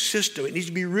root system. It needs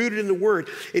to be rooted in the Word.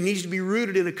 It needs to be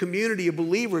rooted in a community of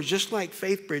believers, just like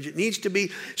Faithbridge. It needs to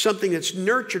be something that's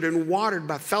nurtured and watered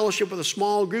by fellowship with a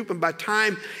small group and by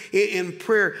time in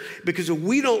prayer. Because if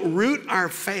we don't root our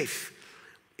faith,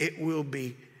 it will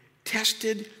be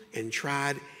tested and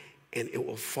tried, and it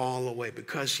will fall away.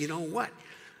 Because you know what?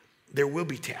 There will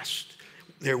be tests.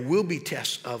 There will be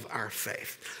tests of our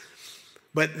faith.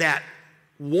 But that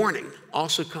warning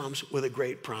also comes with a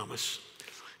great promise.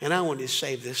 And I want to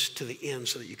save this to the end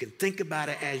so that you can think about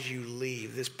it as you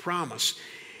leave. This promise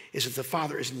is that the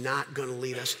Father is not going to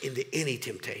lead us into any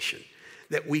temptation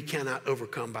that we cannot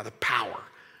overcome by the power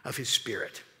of his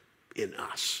Spirit in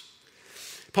us.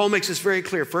 Paul makes this very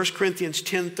clear, 1 Corinthians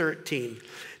 10:13.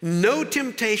 No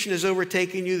temptation has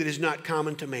overtaken you that is not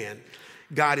common to man.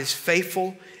 God is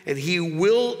faithful, and he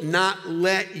will not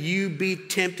let you be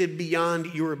tempted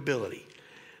beyond your ability.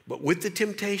 But with the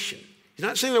temptation, he's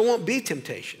not saying there won't be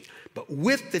temptation, but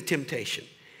with the temptation,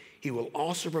 he will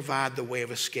also provide the way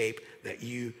of escape that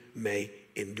you may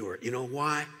endure it. You know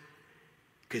why?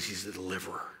 Because he's the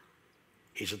deliverer.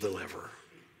 He's a deliverer.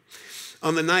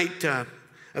 On the night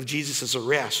of Jesus'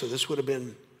 arrest, so this would have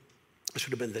been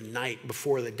the night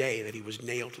before the day that he was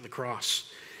nailed to the cross.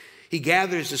 He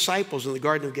gathered his disciples in the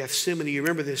Garden of Gethsemane. You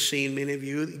remember this scene, many of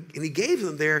you. And he gave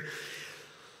them there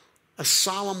a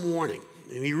solemn warning.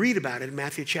 And we read about it in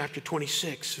Matthew chapter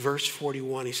 26, verse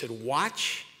 41. He said,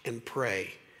 watch and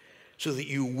pray so that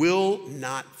you will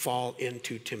not fall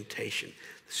into temptation.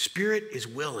 The spirit is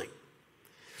willing,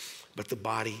 but the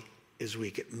body is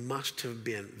weak. It must have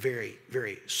been very,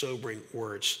 very sobering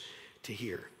words to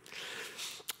hear.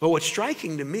 But what's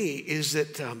striking to me is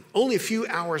that only a few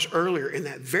hours earlier in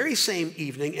that very same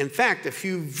evening, in fact, a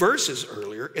few verses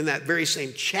earlier in that very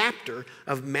same chapter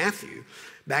of Matthew,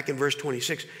 back in verse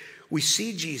 26, we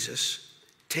see Jesus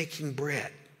taking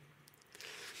bread.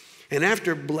 And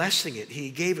after blessing it,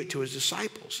 he gave it to his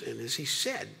disciples. And as he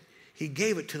said, he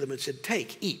gave it to them and said,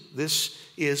 take, eat, this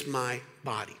is my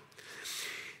body.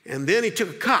 And then he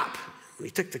took a cup. When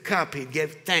he took the cup, he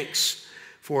gave thanks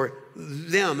for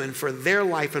them and for their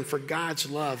life and for God's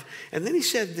love. And then he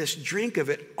said this, drink of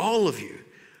it, all of you,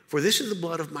 for this is the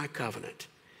blood of my covenant,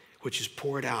 which is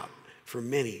poured out for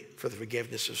many for the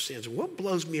forgiveness of sins. And what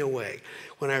blows me away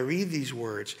when I read these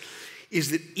words is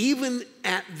that even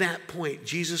at that point,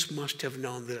 Jesus must have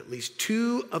known that at least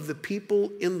two of the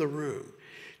people in the room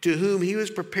to whom he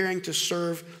was preparing to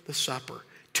serve the supper,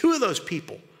 two of those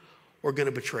people were going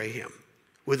to betray him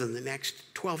within the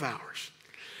next 12 hours.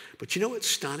 But you know what's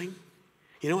stunning?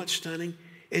 You know what's stunning?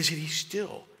 Is that he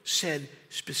still said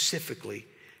specifically,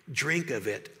 drink of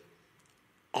it,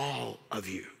 all of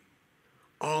you.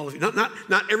 All of you.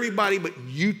 Not everybody, but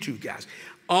you two guys.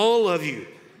 All of you,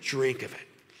 drink of it.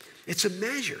 It's a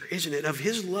measure, isn't it, of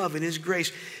his love and his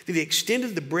grace that he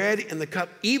extended the bread and the cup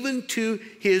even to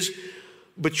his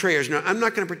betrayers. Now, I'm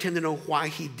not going to pretend to know why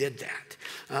he did that.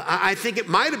 I think it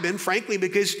might have been, frankly,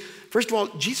 because, first of all,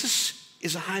 Jesus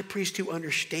is a high priest who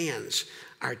understands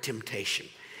our temptation.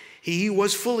 He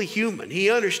was fully human.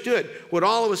 He understood what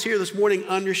all of us here this morning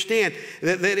understand,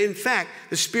 that in fact,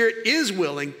 the spirit is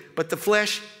willing, but the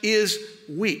flesh is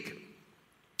weak.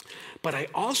 But I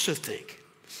also think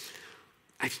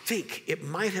it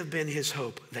might have been his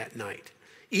hope that night.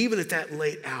 even at that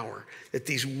late hour, that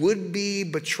these would-be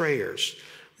betrayers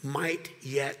might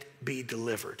yet be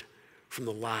delivered from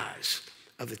the lies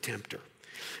of the tempter.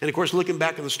 And of course, looking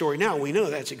back on the story now, we know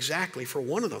that's exactly, for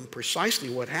one of them, precisely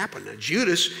what happened. Now,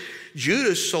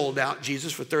 Judas sold out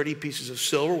Jesus for 30 pieces of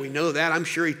silver. We know that. I'm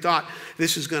sure he thought,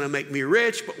 this is going to make me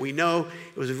rich, but we know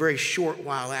it was a very short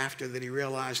while after that he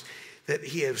realized that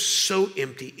he was so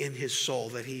empty in his soul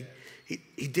that he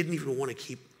didn't even want to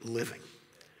keep living.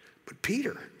 But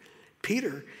Peter,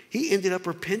 he ended up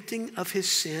repenting of his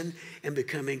sin and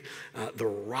becoming the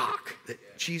rock that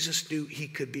Jesus knew he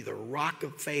could be, the rock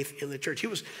of faith in the church. He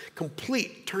was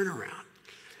complete turnaround.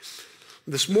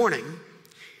 This morning,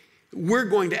 we're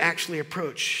going to actually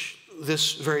approach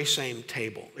this very same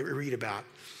table that we read about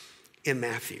in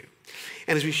Matthew.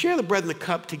 And as we share the bread and the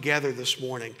cup together this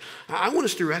morning, I want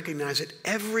us to recognize that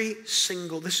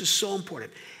this is so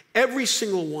important, every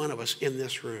single one of us in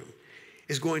this room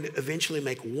is going to eventually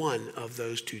make one of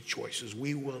those two choices.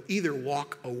 We will either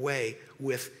walk away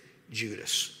with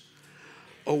Judas,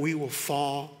 or we will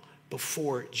fall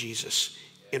before Jesus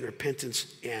in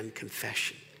repentance and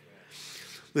confession.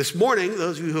 This morning,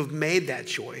 those of you who have made that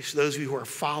choice, those of you who are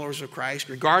followers of Christ,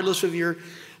 regardless of your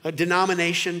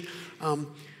denomination,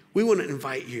 we want to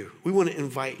invite you. We want to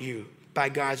invite you, by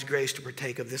God's grace, to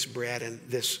partake of this bread and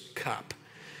this cup.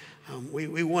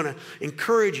 We want to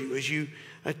encourage you as you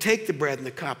take the bread and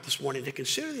the cup this morning to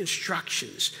consider the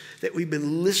instructions that we've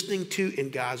been listening to in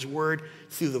God's word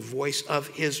through the voice of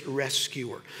his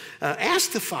rescuer.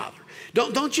 Ask the Father.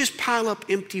 Don't just pile up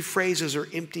empty phrases or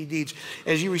empty deeds.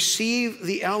 As you receive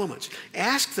the elements,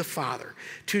 ask the Father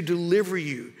to deliver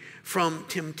you from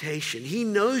temptation. He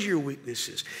knows your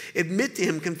weaknesses. Admit to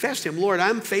him, confess to him, Lord,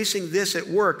 I'm facing this at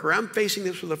work, or I'm facing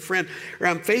this with a friend, or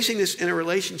I'm facing this in a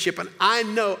relationship, and I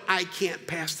know I can't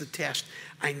pass the test.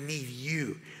 I need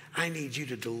you. I need you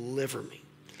to deliver me.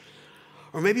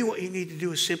 Or maybe what you need to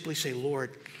do is simply say,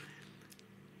 Lord,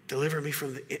 deliver me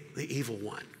from the evil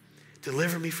one.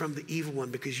 Deliver me from the evil one,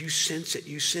 because you sense it.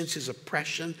 You sense his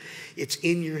oppression. It's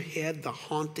in your head, the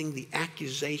haunting, the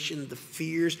accusation, the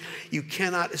fears. You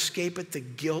cannot escape it, the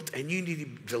guilt, and you need to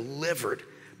be delivered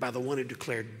by the one who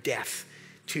declared death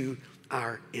to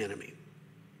our enemy.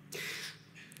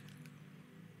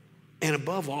 And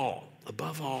above all,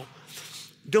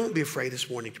 don't be afraid this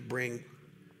morning to bring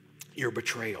your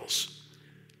betrayals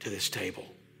to this table.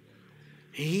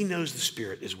 He knows the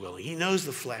spirit is willing. He knows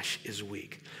the flesh is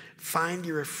weak. Find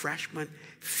your refreshment,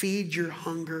 feed your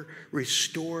hunger,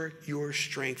 restore your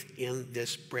strength in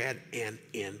this bread and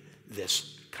in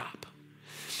this cup.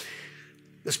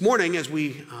 This morning, as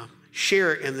we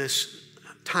share in this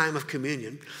time of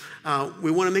communion, we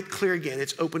want to make clear again,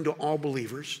 it's open to all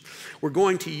believers. We're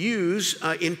going to use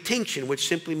intinction, which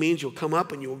simply means you'll come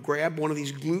up and you'll grab one of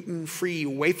these gluten-free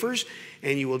wafers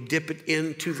and you will dip it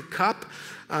into the cup.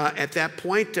 At that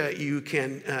point, you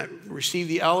can receive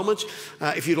the elements.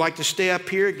 If you'd like to stay up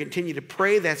here and continue to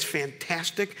pray, that's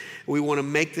fantastic. We want to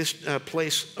make this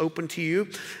place open to you.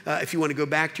 If you want to go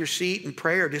back to your seat and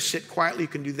pray or just sit quietly, you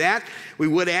can do that. We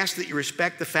would ask that you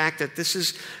respect the fact that this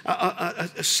is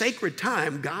a sacred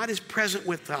time. God is present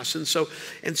with us. And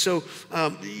so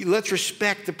let's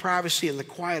respect the privacy and the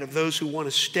quiet of those who want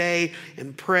to stay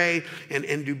and pray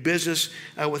and do business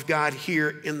with God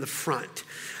here in the front.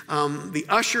 The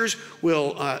ushers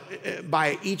will,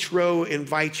 by each row,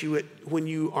 invite you when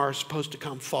you are supposed to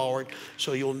come forward,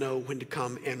 so you'll know when to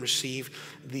come and receive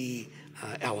the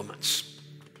elements.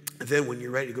 And then when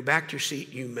you're ready to go back to your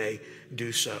seat, you may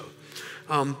do so.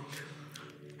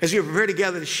 As you prepare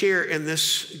together to share in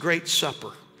this great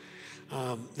supper,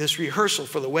 this rehearsal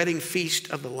for the wedding feast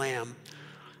of the Lamb,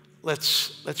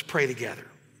 let's pray together.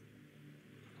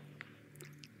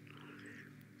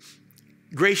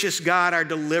 Gracious God, our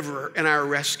deliverer and our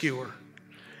rescuer,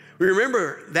 we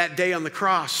remember that day on the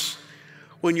cross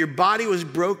when your body was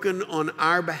broken on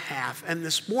our behalf. And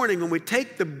this morning, when we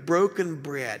take the broken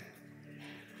bread,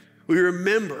 we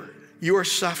remember your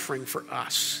suffering for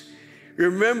us.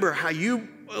 Remember how you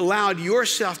allowed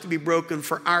yourself to be broken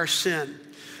for our sin,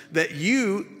 that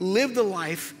you lived a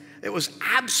life that was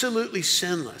absolutely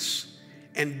sinless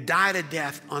and died a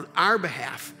death on our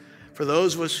behalf for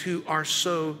those of us who are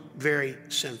so very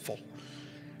sinful.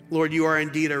 Lord, you are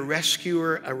indeed a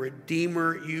rescuer, a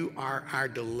redeemer. You are our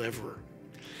deliverer.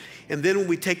 And then when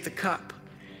we take the cup,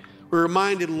 we're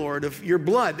reminded, Lord, of your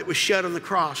blood that was shed on the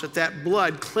cross, that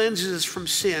blood cleanses us from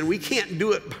sin. We can't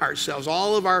do it by ourselves.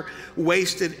 All of our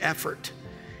wasted effort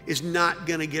is not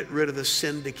going to get rid of the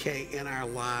sin decay in our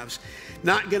lives,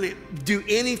 not going to do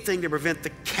anything to prevent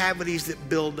the cavities that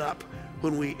build up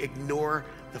when we ignore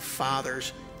the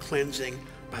Father's cleansing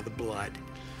by the blood.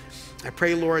 I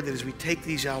pray, Lord, that as we take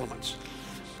these elements,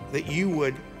 that you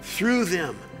would, through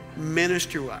them,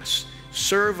 minister to us,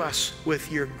 serve us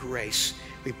with your grace.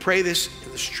 We pray this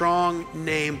in the strong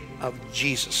name of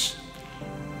Jesus.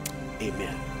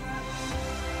 Amen.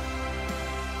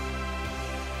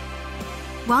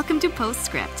 Welcome to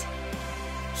Postscript.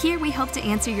 Here we hope to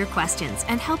answer your questions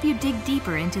and help you dig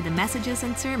deeper into the messages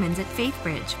and sermons at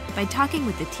Faithbridge by talking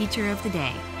with the teacher of the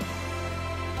day.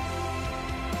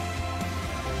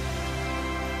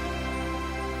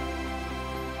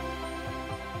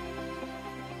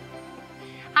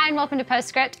 Hi, and welcome to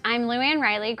Postscript. I'm Lou Ann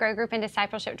Riley, Grow Group and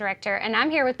Discipleship Director, and I'm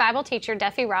here with Bible teacher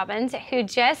Duffy Robbins, who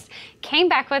just came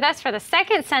back with us for the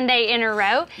second Sunday in a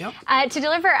row to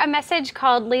deliver a message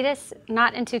called Lead Us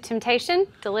Not Into Temptation,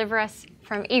 Deliver Us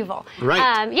from Evil.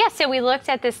 Right. So we looked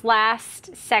at this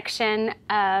last section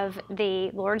of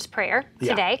the Lord's Prayer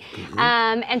today.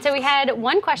 And so we had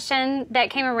one question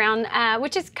that came around,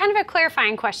 which is kind of a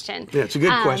clarifying question. Yeah, it's a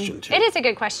good question, too. It is a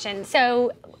good question.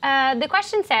 So the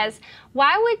question says,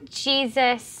 why would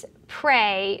Jesus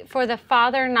pray for the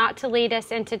Father not to lead us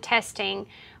into testing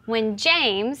when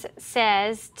James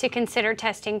says to consider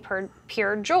testing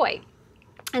pure joy?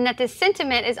 And that this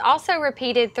sentiment is also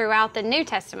repeated throughout the New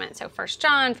Testament. So 1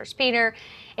 John, 1 Peter,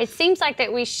 it seems like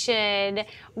that we should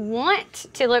want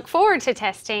to look forward to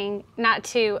testing, not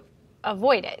to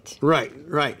avoid it. Right.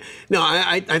 No,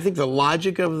 I think the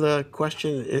logic of the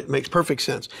question, it makes perfect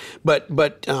sense. But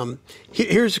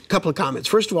here's a couple of comments.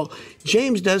 First of all,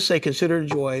 James does say, consider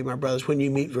joy, my brothers, when you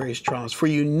meet various trials, for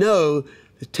you know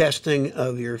the testing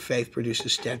of your faith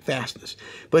produces steadfastness.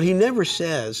 But he never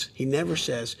says,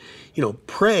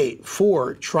 pray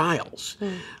for trials.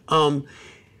 And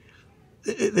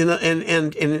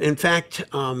in fact,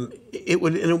 it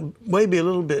would in a way be a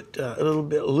little bit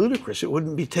ludicrous. It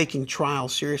wouldn't be taking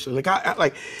trials seriously.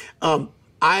 I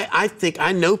think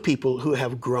I know people who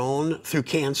have grown through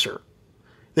cancer.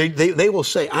 They will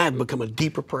say, I have become a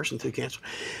deeper person through cancer,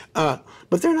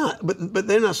 but they're not. But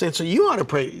they're not saying, so you ought to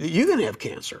pray that you're going to have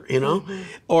cancer,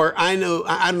 Or I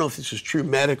don't know if this is true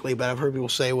medically, but I've heard people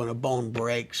say when a bone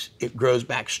breaks, it grows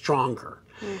back stronger.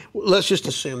 Let's just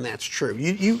assume that's true.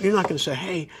 You're not going to say,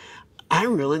 hey, I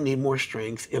really need more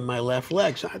strength in my left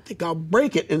leg, so I think I'll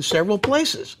break it in several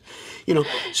places.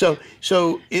 So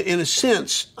in a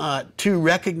sense, to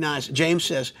recognize, James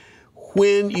says,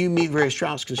 when you meet various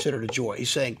trials, consider it a joy. He's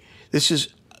saying, this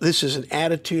is an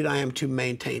attitude I am to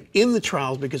maintain in the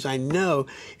trials because I know,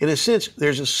 in a sense,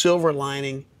 there's a silver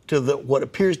lining to what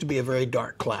appears to be a very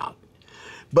dark cloud.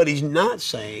 But he's not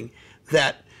saying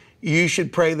that you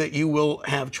should pray that you will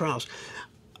have trials.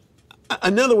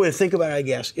 Another way to think about it, I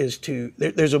guess, is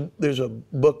there's a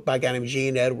book by a guy named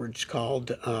Gene Edwards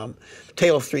called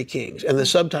Tale of Three Kings, and the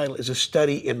subtitle is A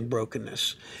Study in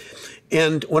Brokenness.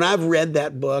 And when I've read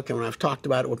that book and when I've talked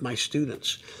about it with my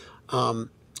students,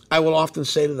 I will often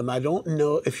say to them, I don't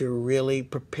know if you're really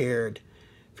prepared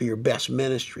for your best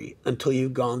ministry until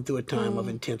you've gone through a time of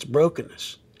intense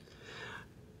brokenness.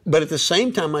 But at the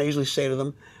same time, I usually say to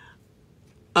them,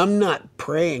 I'm not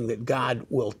praying that God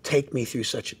will take me through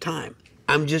such a time.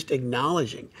 I'm just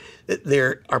acknowledging that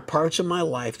there are parts of my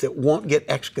life that won't get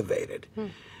excavated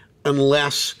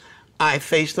unless I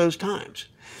face those times.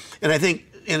 And I think,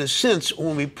 in a sense,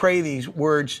 when we pray these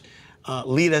words,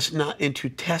 lead us not into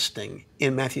testing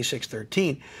in Matthew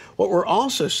 6:13, what we're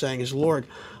also saying is, Lord,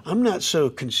 I'm not so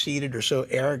conceited or so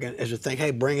arrogant as to think,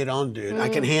 hey, bring it on, dude. I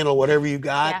can handle whatever you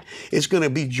got. Yeah. It's going to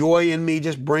be joy in me.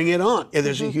 Just bring it on. And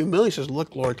there's a humility that says,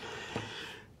 look, Lord,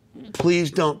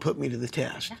 please don't put me to the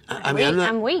test.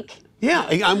 I'm weak. Yeah,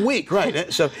 I'm weak,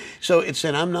 right. So it's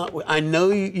saying I know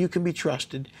you can be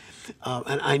trusted,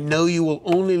 and I know you will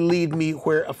only lead me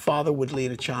where a father would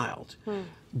lead a child.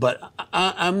 But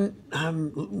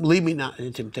lead me not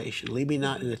into temptation, lead me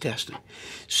not into testing.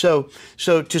 So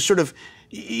to sort of,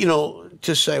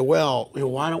 to say, well,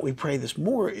 why don't we pray this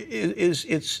more?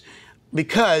 It's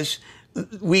because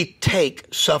we take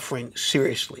suffering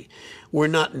seriously. We're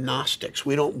not Gnostics.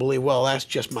 We don't believe, well, that's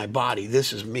just my body.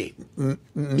 This is me.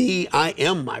 I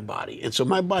am my body. And so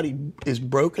my body is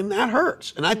broken. That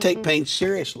hurts. And I take pain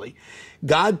seriously.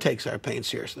 God takes our pain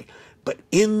seriously. But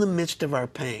in the midst of our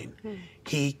pain,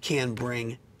 he can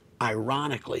bring,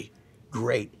 ironically,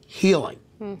 great healing.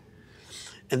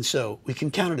 And so we can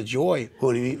count it a joy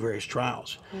when we meet various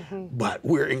trials. But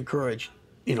we're encouraged,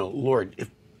 Lord,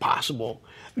 if possible.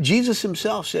 Jesus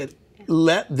himself said,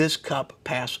 let this cup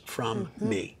pass from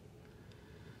me.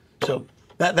 So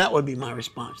that would be my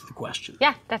response to the question.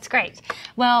 Yeah, that's great.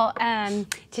 Well,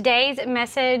 today's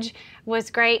message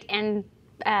was great, and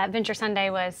Venture Sunday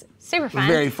was super fun.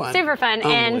 Very fun. Super fun.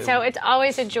 And so it's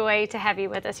always a joy to have you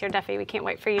with us here, Duffy. We can't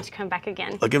wait for you to come back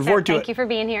again. Looking forward to it. Thank you for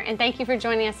being here. And thank you for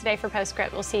joining us today for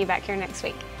Postscript. We'll see you back here next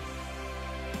week.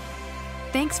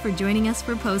 Thanks for joining us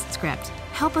for Postscript.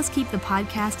 Help us keep the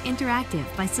podcast interactive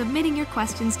by submitting your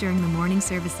questions during the morning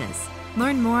services.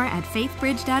 Learn more at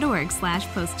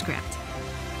faithbridge.org/postscript.